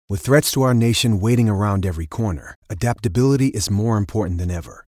With threats to our nation waiting around every corner, adaptability is more important than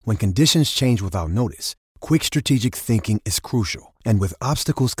ever. When conditions change without notice, quick strategic thinking is crucial. And with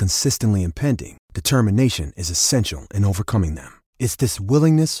obstacles consistently impending, determination is essential in overcoming them. It's this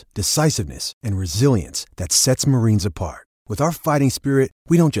willingness, decisiveness, and resilience that sets Marines apart. With our fighting spirit,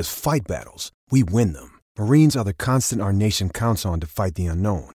 we don't just fight battles, we win them. Marines are the constant our nation counts on to fight the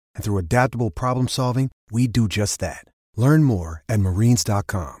unknown. And through adaptable problem solving, we do just that. Learn more at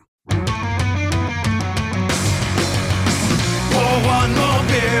marines.com. Pour one more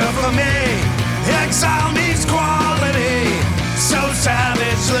beer for me. Exile meets quality so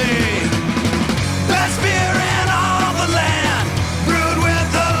savagely. Best beer in all the land, brewed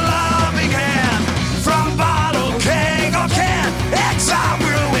with a loving hand. From bottle, keg, or can, Exile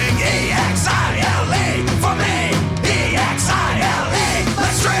Brewing, E-X-I-L-E. For me, E-X-I-L-E.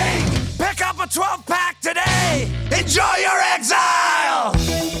 Let's drink. Pick up a 12-pack today. Enjoy your exile.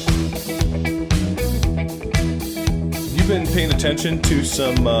 You've been paying attention to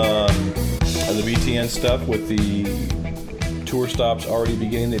some of the BTN stuff with the tour stops already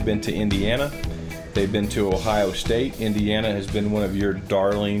beginning. They've been to Indiana. They've been to Ohio State. Indiana has been one of your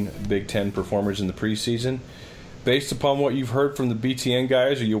darling Big Ten performers in the preseason. Based upon what you've heard from the BTN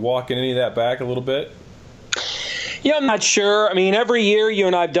guys, are you walking any of that back a little bit? Yeah, I'm not sure. I mean, every year you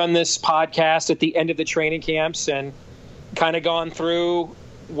and I have done this podcast at the end of the training camps and kind of gone through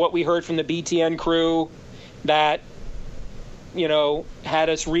what we heard from the BTN crew that, you know, had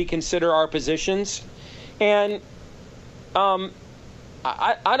us reconsider our positions. And I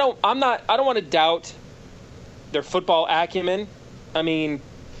don't want to doubt their football acumen. I mean,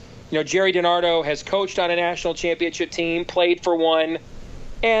 you know, Jerry DiNardo has coached on a national championship team, played for one,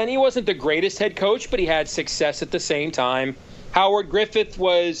 and he wasn't the greatest head coach, but he had success at the same time. Howard Griffith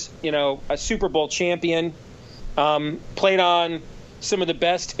was, you know, a Super Bowl champion, played on some of the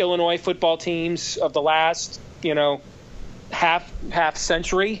best Illinois football teams of the last, you know, half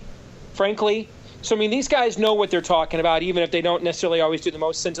century, frankly. So, I mean, these guys know what they're talking about, even if they don't necessarily always do the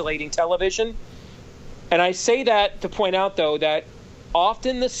most scintillating television. And I say that to point out, though, that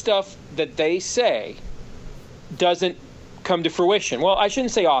often the stuff that they say doesn't come to fruition. Well, I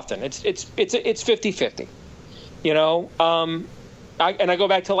shouldn't say often. It's 50-50. You know, I go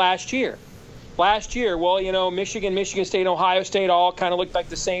back to last year. Last year, well, you know, Michigan State, Ohio State all kind of looked like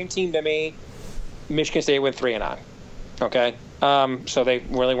the same team to me. Michigan State went 3-0. Okay, so they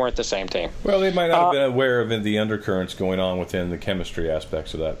really weren't the same team. Well, they might not have been aware of the undercurrents going on within the chemistry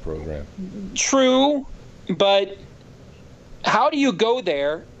aspects of that program. True, but how do you go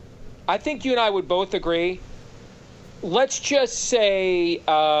there? I think you and I would both agree. Let's just say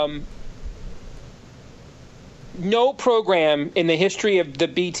no program in the history of the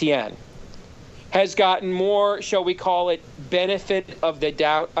BTN has gotten more, shall we call it, benefit of the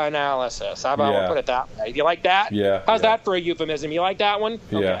doubt analysis. How about I put it that way? You like that? Yeah. How's that for a euphemism? You like that one?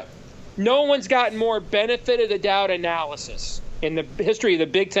 Yeah. Okay. No one's gotten more benefit of the doubt analysis in the history of the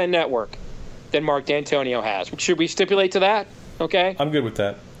Big Ten Network than Mark D'Antonio has. Should we stipulate to that? Okay? I'm good with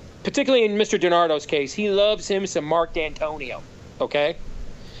that. Particularly in Mr. DiNardo's case. He loves him some Mark D'Antonio. Okay?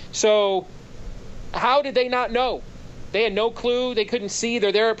 So how did they not know? They had no clue. They couldn't see.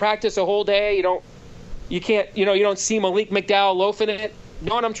 They're there at practice a whole day. You don't see Malik McDowell loafing it. You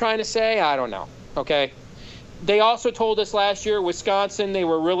know what I'm trying to say? I don't know. Okay. They also told us last year, Wisconsin, they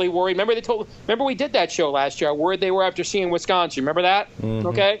were really worried. Remember we did that show last year, how worried they were after seeing Wisconsin. Remember that? Mm-hmm.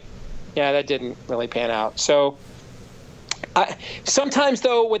 Okay. Yeah, that didn't really pan out. So sometimes,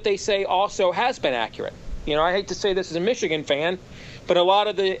 though, what they say also has been accurate. You know, I hate to say this as a Michigan fan, but a lot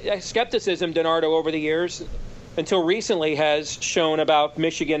of the skepticism DiNardo over the years until recently has shown about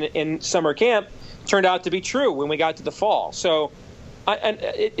Michigan in summer camp turned out to be true when we got to the fall. So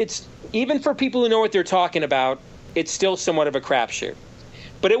it's even for people who know what they're talking about, it's still somewhat of a crapshoot.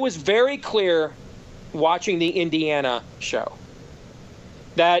 But it was very clear watching the Indiana show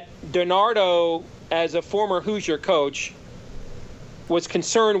that DiNardo, as a former Hoosier coach, was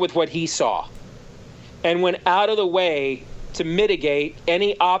concerned with what he saw and went out of the way to mitigate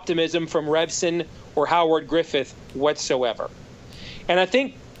any optimism from Revson or Howard Griffith whatsoever. And I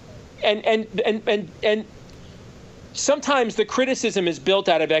think and sometimes the criticism is built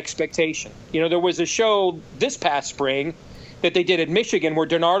out of expectation. You know, there was a show this past spring that they did at Michigan where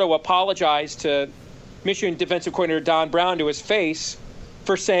DiNardo apologized to Michigan defensive coordinator Don Brown to his face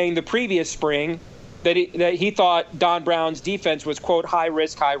for saying the previous spring that he thought Don Brown's defense was, quote, high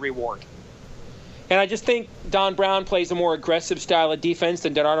risk, high reward. And I just think Don Brown plays a more aggressive style of defense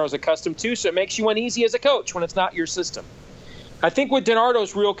than DiNardo is accustomed to, so it makes you uneasy as a coach when it's not your system. I think what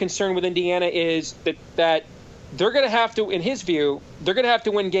DiNardo's real concern with Indiana is that they're going to have to, in his view, they're going to have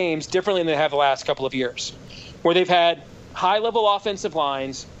to win games differently than they have the last couple of years, where they've had high-level offensive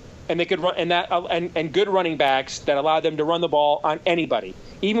lines and they could run and good running backs that allow them to run the ball on anybody.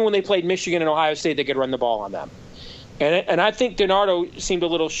 Even when they played Michigan and Ohio State, they could run the ball on them. And I think DiNardo seemed a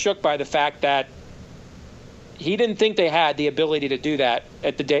little shook by the fact that he didn't think they had the ability to do that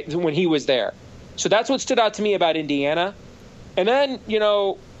at the day when he was there. So that's what stood out to me about Indiana. And then,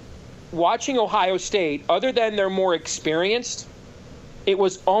 watching Ohio State, other than they're more experienced, it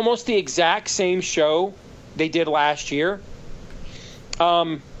was almost the exact same show they did last year.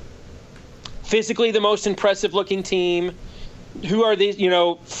 Physically the most impressive-looking team. Who are these,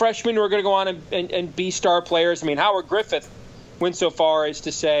 freshmen who are going to go on and be star players? I mean, Howard Griffith went so far as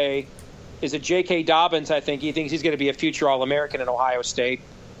to say, is it J.K. Dobbins, I think? He thinks he's going to be a future All-American at Ohio State.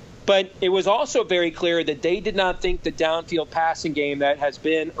 But it was also very clear that they did not think the downfield passing game that has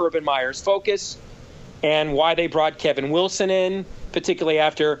been Urban Meyer's focus and why they brought Kevin Wilson in, particularly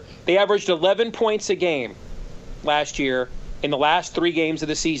after they averaged 11 points a game last year in the last 3 games of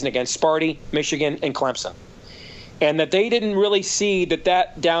the season against Sparty, Michigan, and Clemson. And that they didn't really see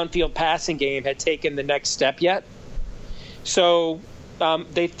that downfield passing game had taken the next step yet. So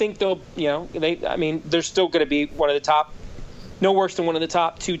they think they're still going to be one of the top, no worse than one of the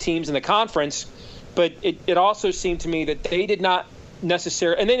top 2 teams in the conference. But it also seemed to me that they did not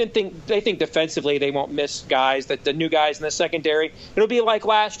necessarily, and they think defensively they won't miss guys, that the new guys in the secondary. It'll be like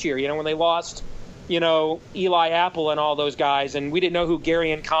last year, when they lost, Eli Apple and all those guys, and we didn't know who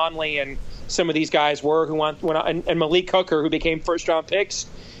Gary and Conley and some of these guys were and Malik Hooker, who became first-round picks.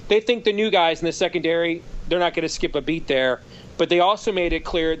 They think the new guys in the secondary, they're not going to skip a beat there. But they also made it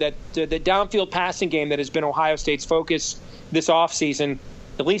clear that the downfield passing game that has been Ohio State's focus this offseason,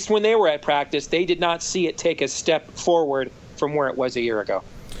 at least when they were at practice, they did not see it take a step forward from where it was a year ago.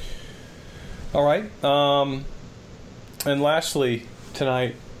 All right. And lastly,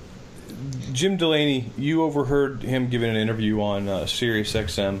 tonight, Jim Delaney, you overheard him giving an interview on Sirius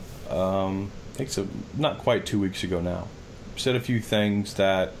XM. I think so, not quite 2 weeks ago now. Said a few things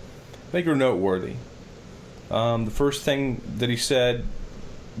that I think are noteworthy. The first thing that he said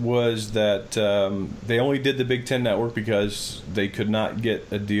was that they only did the Big Ten Network because they could not get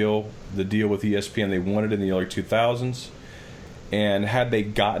the deal with ESPN they wanted in the early 2000s. And had they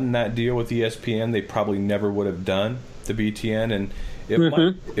gotten that deal with ESPN, they probably never would have done the BTN. And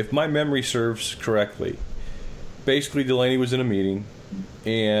if my memory serves correctly, basically Delaney was in a meeting,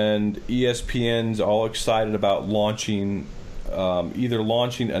 and ESPN's all excited about either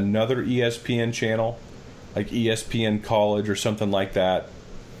launching another ESPN channel, like ESPN College or something like that.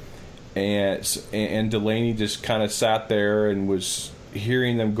 And Delaney just kind of sat there and was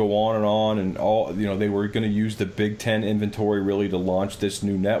hearing them go on, and all they were going to use the Big Ten inventory really to launch this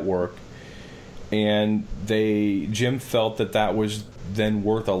new network. And Jim felt that was then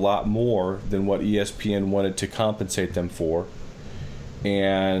worth a lot more than what ESPN wanted to compensate them for.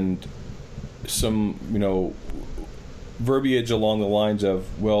 And some, verbiage along the lines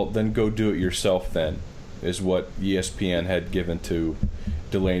of, well, then go do it yourself then, is what ESPN had given to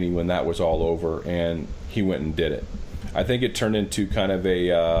Delaney when that was all over, and he went and did it. I think it turned into kind of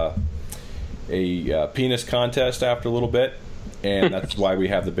a penis contest after a little bit, and that's why we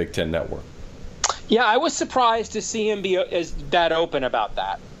have the Big Ten Network. Yeah, I was surprised to see him be that open about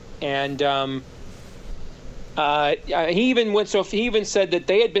that, and he even said that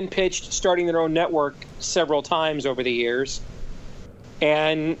they had been pitched starting their own network several times over the years,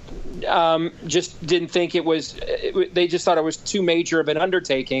 and just didn't think it was. They just thought it was too major of an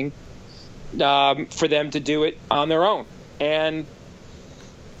undertaking for them to do it on their own, and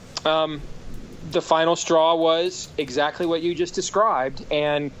the final straw was exactly what you just described,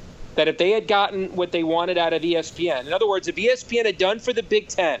 and that if they had gotten what they wanted out of ESPN, in other words, if ESPN had done for the Big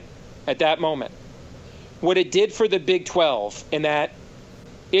Ten at that moment what it did for the Big 12, in that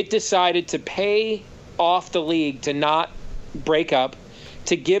it decided to pay off the league to not break up,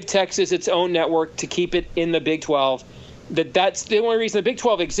 to give Texas its own network, to keep it in the Big 12, that's the only reason the Big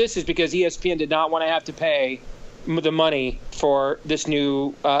 12 exists is because ESPN did not want to have to pay the money for this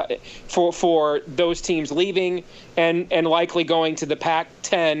new for those teams leaving and likely going to the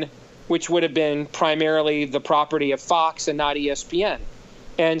Pac-10, which would have been primarily the property of Fox and not ESPN.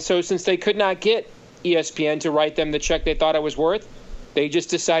 And so since they could not get ESPN to write them the check they thought it was worth, they just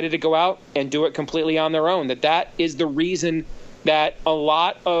decided to go out and do it completely on their own. That is the reason that a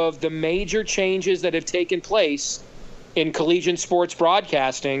lot of the major changes that have taken place in collegiate sports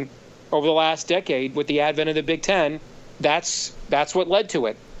broadcasting over the last decade with the advent of the Big Ten, that's what led to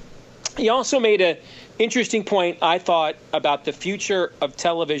it. He also made an interesting point, I thought, about the future of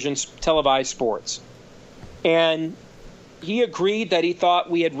televised sports. And he agreed that he thought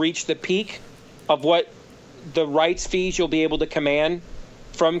we had reached the peak of what the rights fees you'll be able to command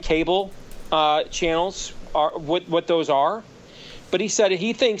from cable channels are, what those are. But he said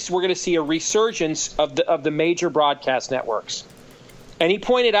he thinks we're going to see a resurgence of the major broadcast networks. And he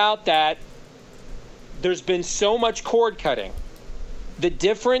pointed out that there's been so much cord cutting. The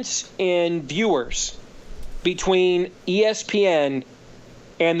difference in viewers between ESPN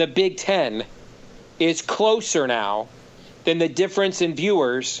and the Big Ten is closer now than the difference in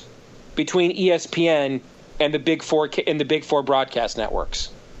viewers between ESPN and the Big Four broadcast networks.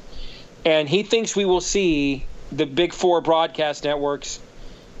 And he thinks we will see the Big Four broadcast networks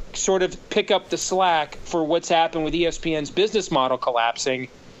sort of pick up the slack for what's happened with ESPN's business model collapsing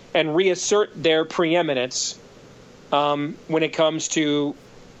and reassert their preeminence when it comes to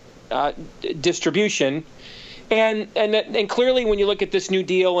distribution. And clearly when you look at this new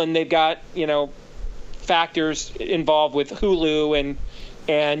deal and they've got, factors involved with Hulu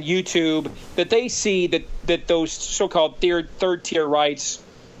and YouTube, that they see that those so-called third tier rights,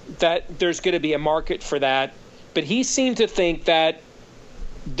 that there's going to be a market for that. But he seemed to think that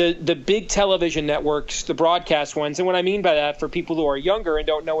the big television networks, the broadcast ones, and what I mean by that for people who are younger and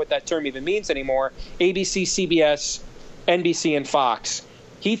don't know what that term even means anymore, ABC, CBS, NBC, and Fox,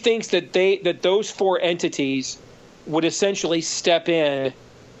 he thinks that those four entities would essentially step in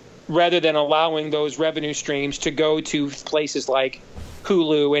rather than allowing those revenue streams to go to places like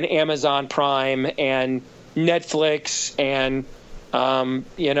Hulu and Amazon Prime and Netflix and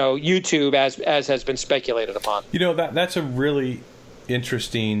YouTube, as has been speculated upon. That's a really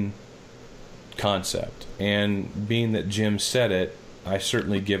interesting concept, and being that Jim said it, I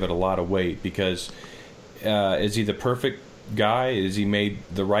certainly give it a lot of weight, because is he the perfect guy? Is he made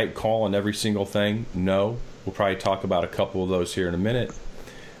the right call on every single thing? No. We'll probably talk about a couple of those here in a minute.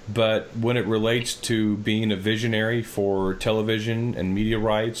 But when it relates to being a visionary for television and media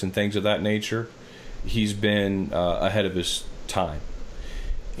rights and things of that nature, he's been ahead of his time.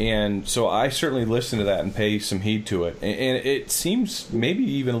 And so I certainly listen to that and pay some heed to it. And it seems maybe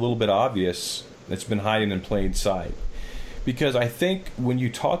even a little bit obvious it's been hiding in plain sight. Because I think when you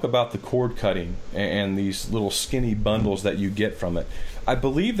talk about the cord cutting and these little skinny bundles that you get from it, I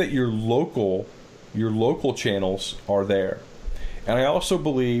believe that your local channels are there. And I also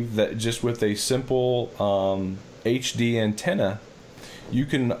believe that just with a simple HD antenna, you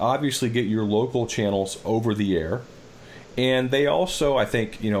can obviously get your local channels over the air. And they also, I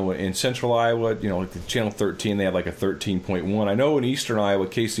think, in central Iowa, like the Channel 13, they have like a 13.1. I know in eastern Iowa,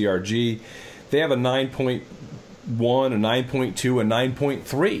 KCRG, they have a 9.1, a 9.2, a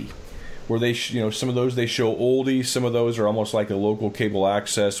 9.3, where they, some of those they show oldies. Some of those are almost like a local cable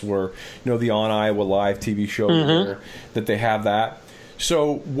access where, the On Iowa Live TV show there, that they have that.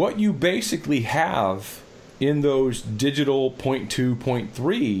 So what you basically have in those digital 0.2,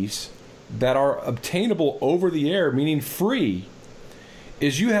 0.3s that are obtainable over the air, meaning free,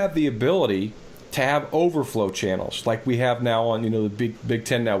 is you have the ability to have overflow channels like we have now on the Big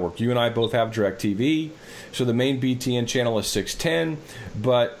Ten network. You and I both have DirecTV, so the main BTN channel is 610,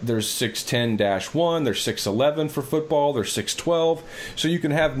 but there's 610-1, there's 611 for football, there's 612, so you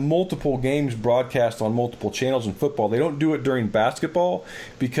can have multiple games broadcast on multiple channels in football. They don't do it during basketball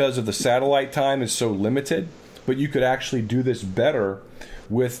because of the satellite time is so limited, but you could actually do this better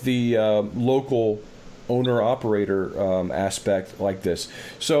with the local owner-operator aspect like this.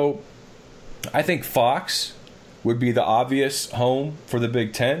 So I think Fox would be the obvious home for the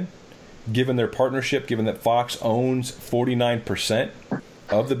Big Ten, given their partnership, given that Fox owns 49%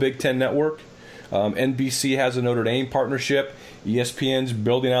 of the Big Ten network. NBC has a Notre Dame partnership. ESPN's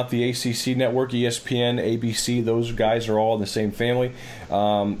building out the ACC network. ESPN, ABC, those guys are all in the same family.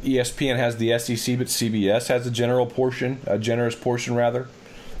 ESPN has the SEC, but CBS has a generous portion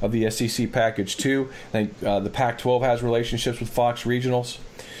of the SEC package too. I think the Pac-12 has relationships with Fox regionals.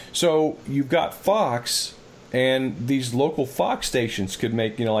 So you've got Fox, and these local Fox stations could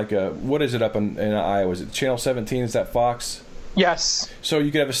make, like a, what is it up in Iowa? Is it Channel 17? Is that Fox? Yes. So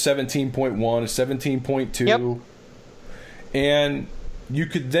you could have a 17.1, a 17.2. Yep. And you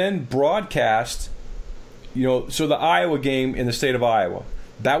could then broadcast, so the Iowa game in the state of Iowa,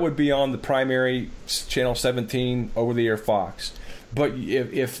 that would be on the primary Channel 17 over-the-air Fox. But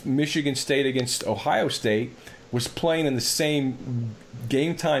if Michigan State against Ohio State was playing in the same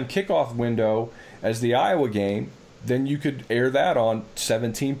game time kickoff window as the Iowa game, then you could air that on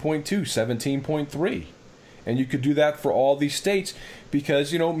 17.2, 17.3. And you could do that for all these states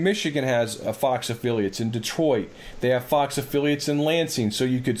because, Michigan has a Fox affiliates in Detroit. They have Fox affiliates in Lansing. So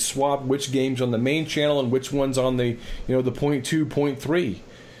you could swap which games on the main channel and which ones on the, the 0.2, 0.3.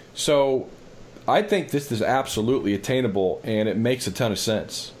 So I think this is absolutely attainable, and it makes a ton of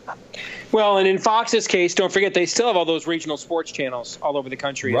sense. Well, and in Fox's case, don't forget they still have all those regional sports channels all over the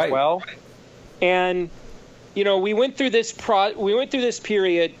country as well. And we went through this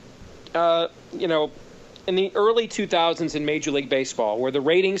period, in the early 2000s in Major League Baseball, where the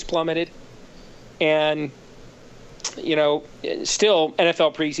ratings plummeted, and still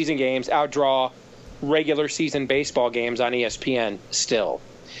NFL preseason games outdraw regular season baseball games on ESPN still.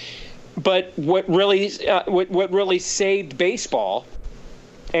 But what really saved baseball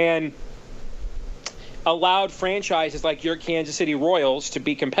and allowed franchises like your Kansas City Royals to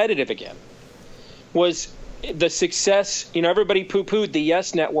be competitive again was the success. Everybody poo-pooed the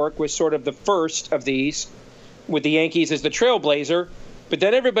Yes Network was sort of the first of these, with the Yankees as the trailblazer. But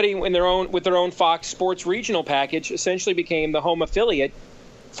then everybody with their own Fox Sports regional package essentially became the home affiliate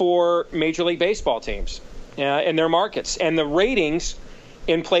for Major League Baseball teams in their markets. And the ratings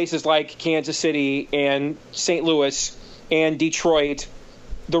in places like Kansas City and St. Louis and Detroit,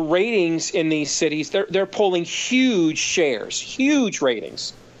 the ratings in these cities, they're pulling huge shares, huge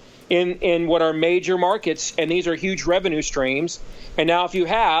ratings in what are major markets, and these are huge revenue streams. And now if you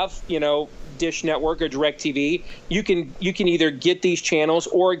have, Dish Network or DirecTV, you can either get these channels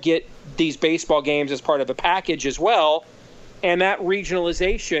or get these baseball games as part of a package as well. And that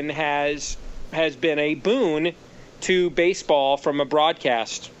regionalization has been a boon to baseball from a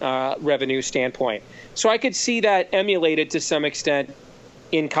broadcast revenue standpoint. So I could see that emulated to some extent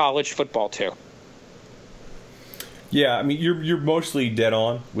in college football too. Yeah, I mean, you're mostly dead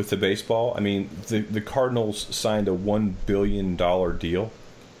on with the baseball. I mean, the Cardinals signed a $1 billion deal,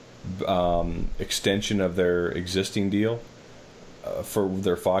 extension of their existing deal for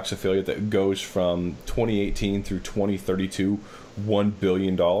their Fox affiliate that goes from 2018 through 2032, $1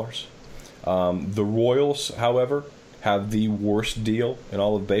 billion. The Royals, however, have the worst deal in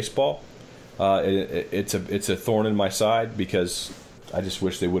all of baseball. It's a thorn in my side because I just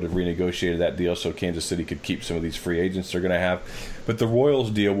wish they would have renegotiated that deal so Kansas City could keep some of these free agents they're going to have. But the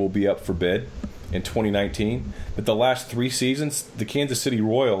Royals deal will be up for bid in 2019. But the last 3 seasons, the Kansas City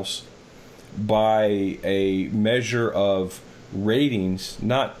Royals, by a measure of ratings,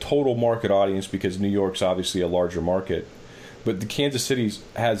 not total market audience because New York's obviously a larger market, but the Kansas City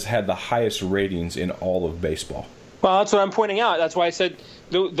has had the highest ratings in all of baseball. Well, that's what I'm pointing out. That's why I said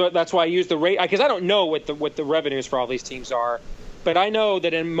that's why I used the rate, because I don't know what the revenues for all these teams are. But I know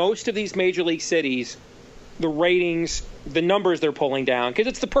that in most of these major league cities, the ratings, the numbers they're pulling down, because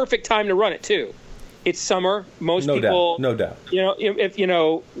it's the perfect time to run it too. It's summer. Most people, no doubt.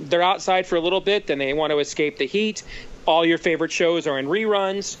 If they're outside for a little bit, then they want to escape the heat. All your favorite shows are in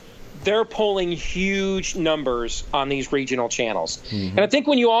reruns. They're pulling huge numbers on these regional channels. Mm-hmm. And I think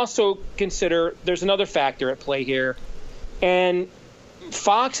when you also consider, there's another factor at play here, and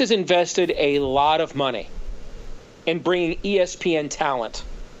Fox has invested a lot of money in bringing ESPN talent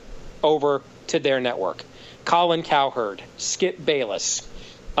over to their network. Colin Cowherd, Skip Bayless,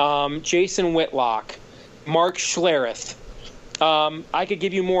 Jason Whitlock, Mark Schlereth. I could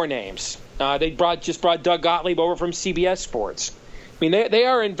give you more names. They just brought Doug Gottlieb over from CBS Sports. I mean, they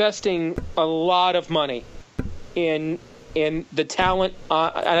are investing a lot of money in the talent,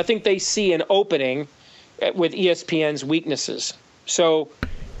 and I think they see an opening with ESPN's weaknesses. So,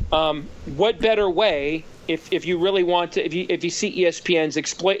 what better way, if you really want to, if you see ESPN's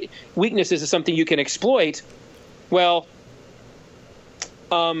weaknesses as something you can exploit, well,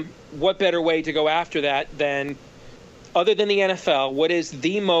 what better way to go after that than, other than the NFL, what is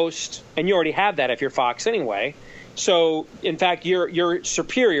the most, and you already have that if you're Fox anyway. So, in fact, you're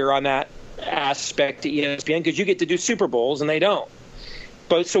superior on that aspect to ESPN because you get to do Super Bowls and they don't.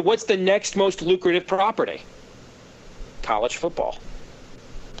 But so what's the next most lucrative property? College football.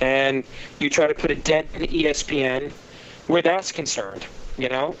 And you try to put a dent in ESPN where that's concerned.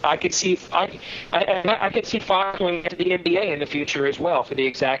 I could see I could see Fox going to the NBA in the future as well for the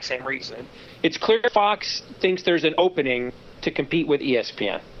exact same reason. It's clear Fox thinks there's an opening to compete with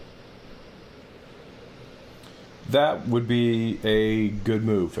ESPN. That would be a good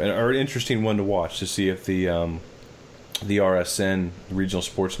move, or an interesting one to watch to see if the RSN, Regional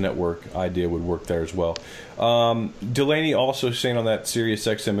Sports Network, idea would work there as well. Delaney also saying on that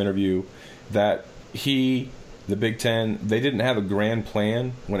SiriusXM interview that the Big Ten, they didn't have a grand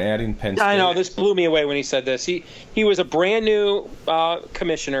plan when adding Penn State. I know, this blew me away when he said this. He was a brand new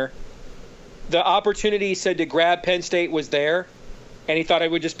commissioner. The opportunity, he said, to grab Penn State was there, and he thought it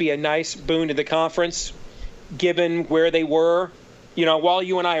would just be a nice boon to the conference, given where they were. While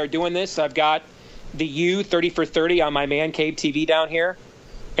you and I are doing this, I've got the U 30 for 30 on my Man Cave TV down here,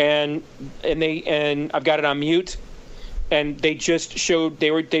 and I've got it on mute. and they just showed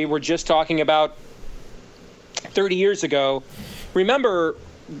they were just talking about 30 years ago. Remember,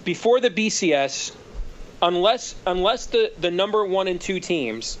 before the BCS, unless the number 1 and 2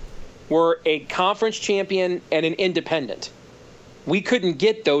 teams were a conference champion and an independent, we couldn't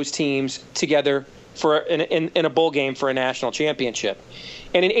get those teams together for in a bowl game for a national championship.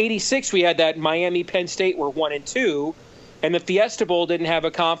 And in '86, we had that Miami Penn State were 1 and 2, and the Fiesta Bowl didn't have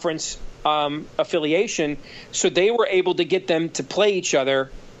a conference affiliation, so they were able to get them to play each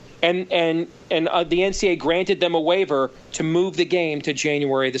other. And the NCAA granted them a waiver to move the game to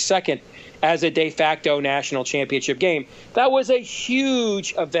January the 2nd as a de facto national championship game. That was a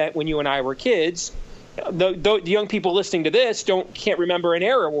huge event when you and I were kids. The young people listening to this can't remember an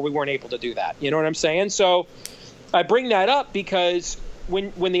era where we weren't able to do that. You know what I'm saying? So I bring that up because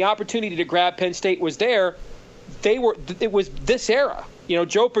when the opportunity to grab Penn State was there, it was this era. You know,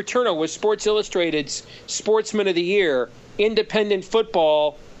 Joe Paterno was Sports Illustrated's Sportsman of the Year. Independent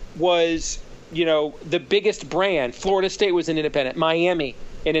football was, you know, the biggest brand. Florida State was an independent. Miami,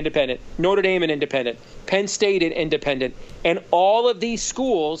 an independent. Notre Dame, an independent. Penn State, an independent. And all of these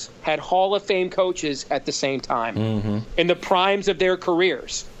schools had Hall of Fame coaches at the same time in the primes of their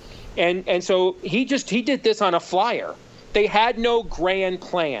careers. And so he did this on a flyer. They had no grand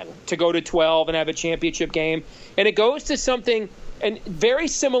plan to go to 12 and have a championship game. And it goes to something and very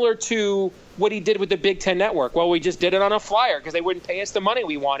similar to what he did with the Big Ten Network. Well, we just did it on a flyer because they wouldn't pay us the money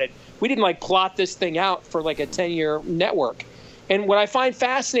we wanted. We didn't plot this thing out for a 10-year network. And what I find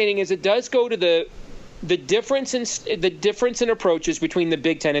fascinating is it does go to the difference in approaches between the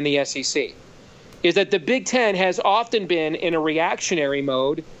Big Ten and the SEC. Is that the Big Ten has often been in a reactionary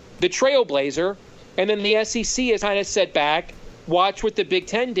mode, the trailblazer, and then the SEC has kind of sat back, watched what the Big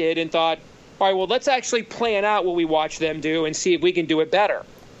Ten did, and thought, all right, well, let's actually plan out what we watch them do and see if we can do it better.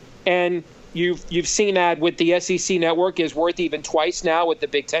 And you've seen that with the SEC network is worth even twice now what the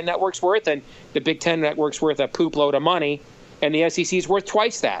Big Ten network's worth, and the Big Ten network's worth a poop load of money, and the SEC is worth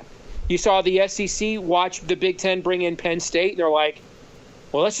twice that. You saw the SEC watch the Big Ten bring in Penn State, and they're like,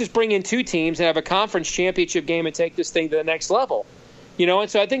 well, let's just bring in 2 teams and have a conference championship game and take this thing to the next level. You know, and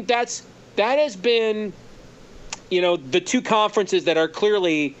so I think that has been, you know, the 2 conferences that are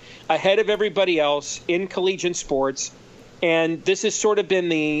clearly ahead of everybody else in collegiate sports. And this has sort of been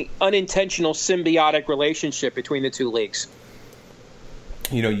the unintentional symbiotic relationship between the 2 leagues.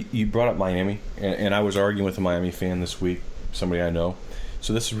 You know, you brought up Miami, and I was arguing with a Miami fan this week, somebody I know.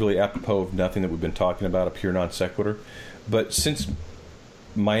 So this is really apropos of nothing that we've been talking about, a pure non sequitur. But since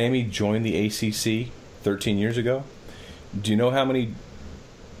Miami joined the ACC 13 years ago, do you know how many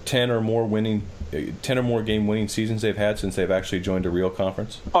 10 or more game winning seasons they've had since they've actually joined a real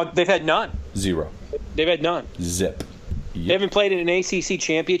conference? Oh, they've had none. 0. They've had none. Zip. Yep. They haven't played in an ACC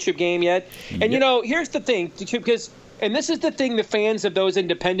championship game yet. And, you know, here's the thing, because and this is the thing the fans of those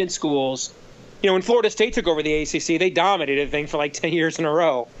independent schools, you know, when Florida State took over the ACC, they dominated the thing for 10 years in a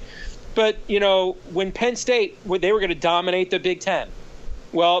row. But, you know, when Penn State, they were going to dominate the Big Ten.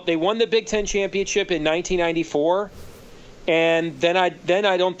 Well, they won the Big Ten championship in 1994, and then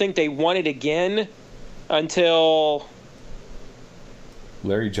I don't think they won it again until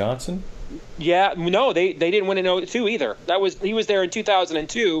Larry Johnson? Yeah, no, they didn't win in 2002 either. He was there in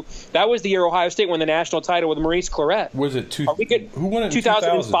 2002. That was the year Ohio State won the national title with Maurice Claret. Was it who won it in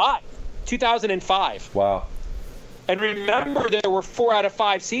 2005? 2005. Wow. And remember, there were 4 out of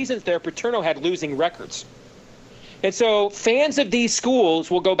 5 seasons there. Paterno had losing records. And so fans of these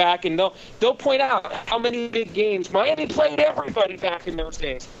schools will go back and they'll point out how many big games. Miami played everybody back in those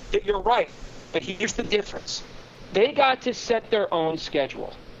days. You're right. But here's the difference. They got to set their own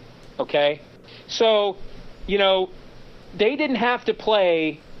schedule. Okay? So, you know, they didn't have to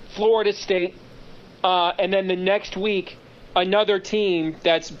play Florida State and then the next week another team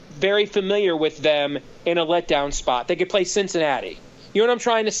that's very familiar with them in a letdown spot. They could play Cincinnati. You know what I'm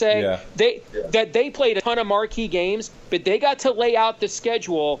trying to say? Yeah. They played a ton of marquee games, but they got to lay out the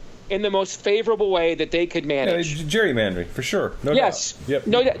schedule in the most favorable way that they could manage. Yeah, gerrymandering, for sure. No yes. doubt. Yep.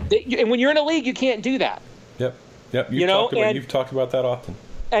 No, and when you're in a league, you can't do that. Yep. You've talked about that often.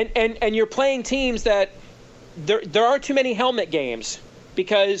 And you're playing teams that there aren't too many helmet games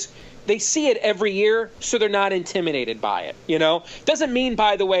because they see it every year, so they're not intimidated by it. You know, doesn't mean,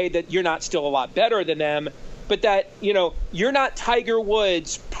 by the way, that you're not still a lot better than them, but that, you know, you're not Tiger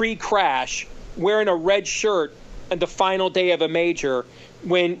Woods pre-crash wearing a red shirt on the final day of a major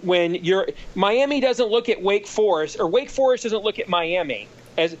when Miami doesn't look at Wake Forest, or Wake Forest doesn't look at Miami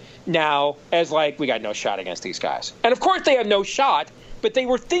as like, we got no shot against these guys. And of course they have no shot, but they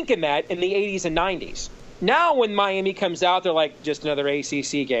were thinking that in the 80s and 90s. Now when Miami comes out, they're like, just another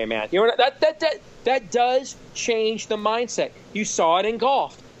ACC game, man. You know, that does change the mindset. You saw it in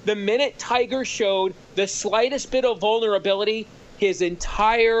golf. The minute Tiger showed the slightest bit of vulnerability, his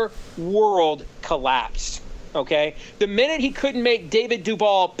entire world collapsed. Okay? The minute he couldn't make David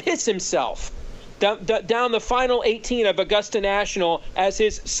Duval piss himself down the final 18 of Augusta National as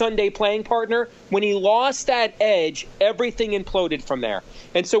his Sunday playing partner, when he lost that edge, everything imploded from there.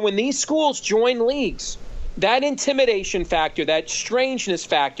 And so when these schools join leagues, that intimidation factor, that strangeness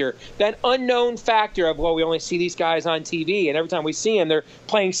factor, that unknown factor of, well, we only see these guys on TV, and every time we see them, they're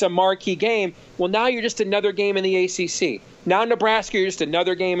playing some marquee game. Well, now you're just another game in the ACC. Now Nebraska, you're just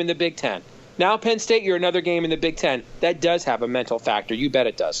another game in the Big Ten. Now Penn State, you're another game in the Big Ten. That does have a mental factor. You bet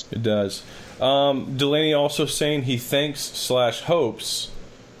it does. It does. Delaney also saying he thinks/hopes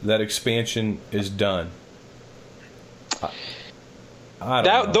that expansion is done. I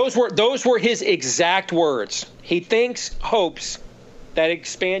don't know. Those were his exact words. He hopes that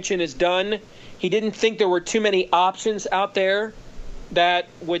expansion is done. He didn't think there were too many options out there that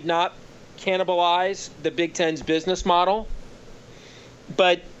would not cannibalize the Big Ten's business model.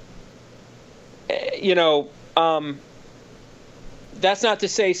 But, that's not to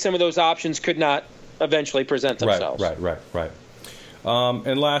say some of those options could not eventually present themselves. Right.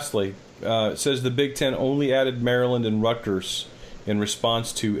 And lastly, it says the Big Ten only added Maryland and Rutgers in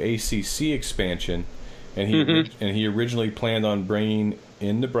response to ACC expansion, and he originally planned on bringing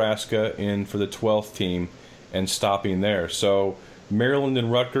in Nebraska in for the 12th team and stopping there. So Maryland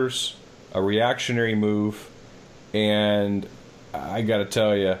and Rutgers, a reactionary move, and I got to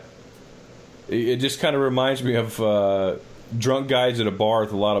tell you, it just kind of reminds me of drunk guys at a bar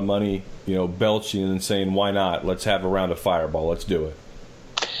with a lot of money, belching and saying, "Why not? Let's have a round of Fireball. Let's do it."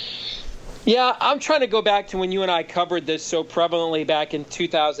 Yeah, I'm trying to go back to when you and I covered this so prevalently back in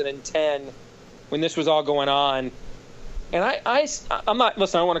 2010 when this was all going on. And I'm not,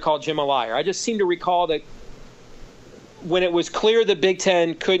 listen, I don't want to call Jim a liar. I just seem to recall that when it was clear the Big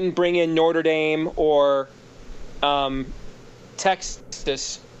Ten couldn't bring in Notre Dame or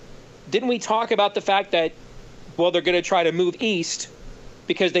Texas, didn't we talk about the fact that, well, they're going to try to move east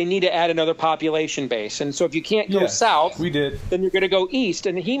because they need to add another population base. And so if you can't go south, we did. Then you're going to go east.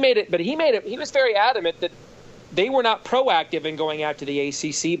 And he was very adamant that they were not proactive in going out to the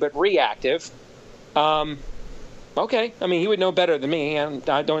ACC, but reactive. Okay. I mean, he would know better than me. And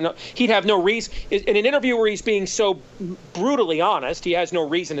I don't know. He'd have no reason. In an interview where he's being so brutally honest, he has no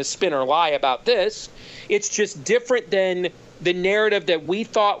reason to spin or lie about this. It's just different than the narrative that we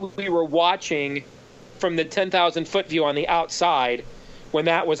thought we were watching from the 10,000-foot view on the outside when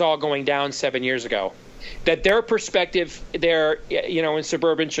that was all going down 7 years ago. That their perspective there, in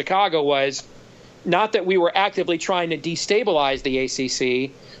suburban Chicago was not that we were actively trying to destabilize the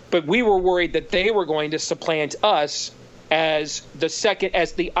ACC, but we were worried that they were going to supplant us as the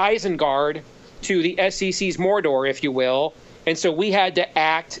Isengard to the SEC's Mordor, if you will. And so we had to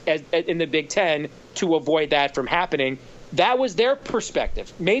act in the Big Ten to avoid that from happening. That was their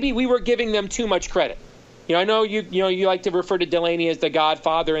perspective. Maybe we were giving them too much credit. I know you like to refer to Delaney as the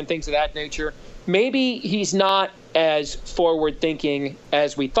Godfather and things of that nature. Maybe he's not as forward-thinking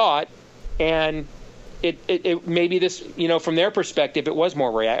as we thought, and it maybe this, from their perspective, it was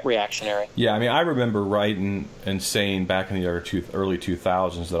more reactionary. Yeah, I mean, I remember writing and saying back in the early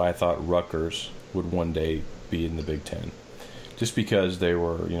 2000s that I thought Rutgers would one day be in the Big Ten, just because they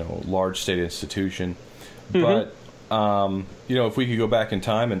were, large state institution. Mm-hmm. But if we could go back in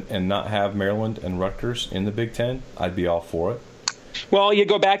time and not have Maryland and Rutgers in the Big Ten, I'd be all for it. Well, you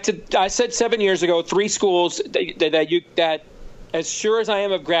go back to, I said 7 years ago, three schools that as sure as I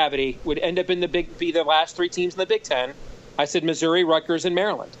am of gravity, would end up be the last three teams in the Big Ten. I said Missouri, Rutgers, and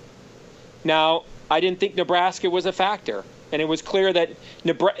Maryland. Now, I didn't think Nebraska was a factor, and it was clear that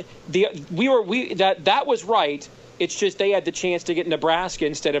that was right. It's just they had the chance to get Nebraska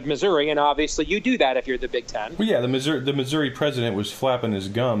instead of Missouri, and obviously you do that if you're the Big Ten. Well, yeah, the Missouri president was flapping his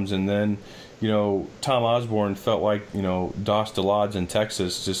gums, and then Tom Osborne felt like Dos DeLodge in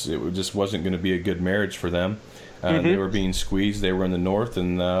Texas it just wasn't going to be a good marriage for them. They were being squeezed. They were in the north,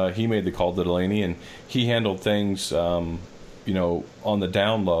 and he made the call to Delaney, and he handled things on the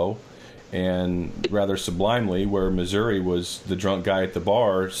down low and rather sublimely, where Missouri was the drunk guy at the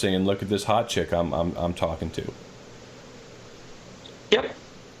bar saying, "Look at this hot chick I'm talking to." Yep.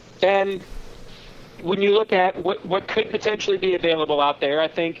 And when you look at what could potentially be available out there, I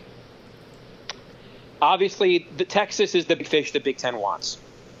think obviously the Texas is the big fish the Big Ten wants.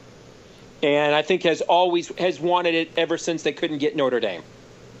 And I think has wanted it ever since they couldn't get Notre Dame.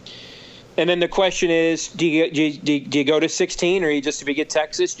 And then the question is, do you go to 16, or if you get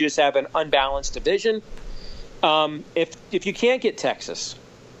Texas, you just have an unbalanced division? If you can't get Texas,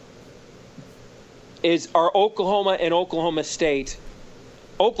 are Oklahoma and Oklahoma State?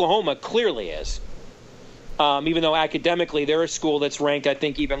 Oklahoma clearly is, even though academically they're a school that's ranked, I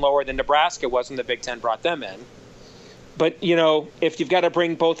think, even lower than Nebraska was when the Big Ten brought them in. But, if you've got to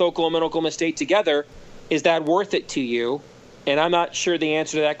bring both Oklahoma and Oklahoma State together, is that worth it to you? And I'm not sure the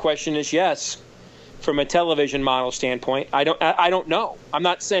answer to that question is yes. From a television model standpoint, I don't know. I'm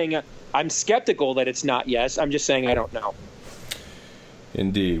not saying I'm skeptical that it's not yes. I'm just saying I don't know.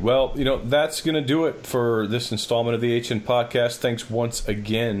 Indeed. Well, that's going to do it for this installment of the HN Podcast. Thanks once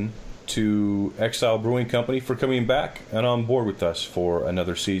again to Exile Brewing Company for coming back and on board with us for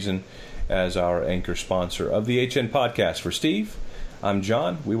another season as our anchor sponsor of the HN Podcast. For Steve, I'm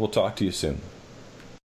John. We will talk to you soon.